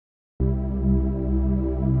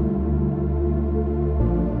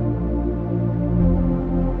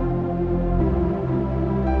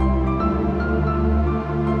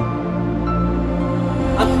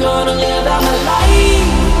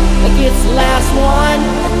last one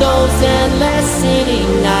of those endless city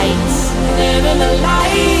nights. Living the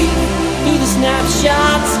light through the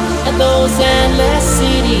snapshots of those endless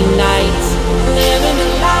city nights. Living the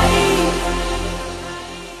light.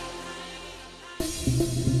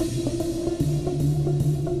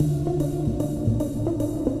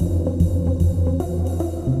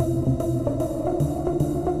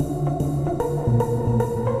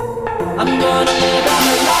 I'm gonna live out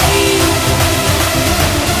my life.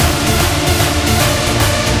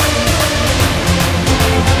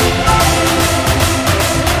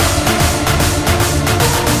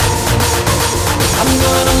 I'm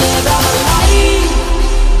gonna live out my life.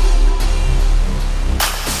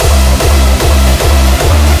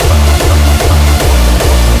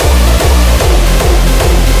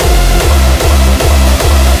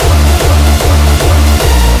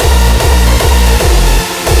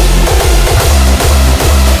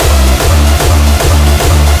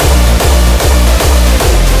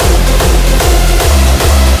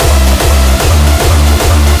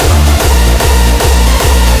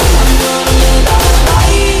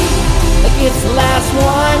 It's the last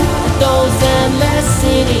one of those endless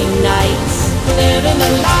city nights. Living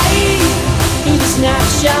the light through the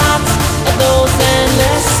snapshots of those